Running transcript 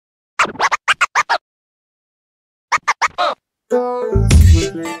W-I-double-L-I-E.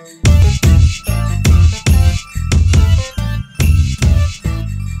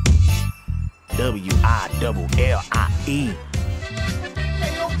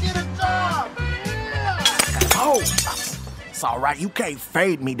 Hey, yo, get a job! Yeah. Oh, it's all right. You can't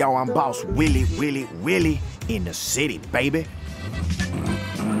fade me, though. I'm boss Willie, Willie, Willie in the city, baby.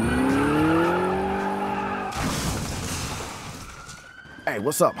 Hey,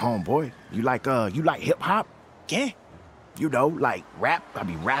 what's up, homeboy? You like hip hop? Yeah. You know, like rap? I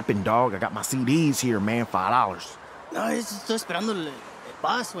be rapping, dog. I got my CDs here, man, $5. No, estoy esperando el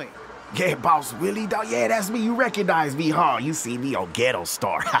boss, güey. Yeah, boss Willie, dog. Yeah, that's me. You recognize me, huh? You see me on Ghetto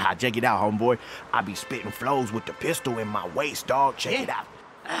Star. Check it out, homeboy. I be spitting flows with the pistol in my waist, dog. Check it out.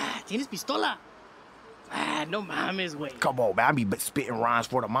 Ah, ¿tienes pistola? Ah, no mames, güey. Come on, man. I be spitting rhymes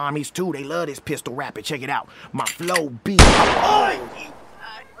for the mommies, too. They love this pistol rapping. Check it out. My flow beat. Oh,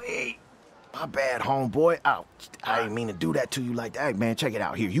 Wait. my bad, homeboy. Oh, I didn't mean to do that to you like that. Hey, man, check it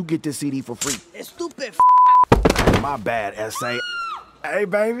out. Here, you get this CD for free. Stupid. My bad, S.A. Hey,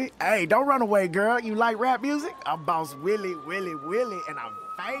 baby. Hey, don't run away, girl. You like rap music? I'm boss Willie, Willie, Willie, and I'm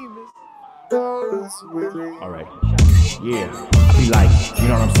famous. All right. Yeah. I be like, you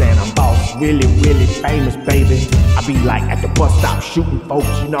know what I'm saying? I'm boss Willie, Willie, famous, baby. I be like at the bus stop shooting folks,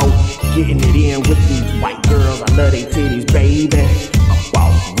 you know, getting it in with these white girls. I love they titties, baby. I'm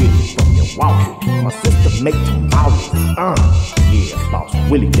boss Willie from Milwaukee. My sister make tamales. Yeah, boss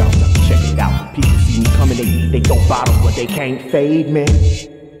Willie, y'all gotta check it out. When people see me coming, they go bottom, but they can't fade me.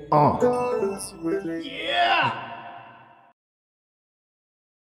 Yeah.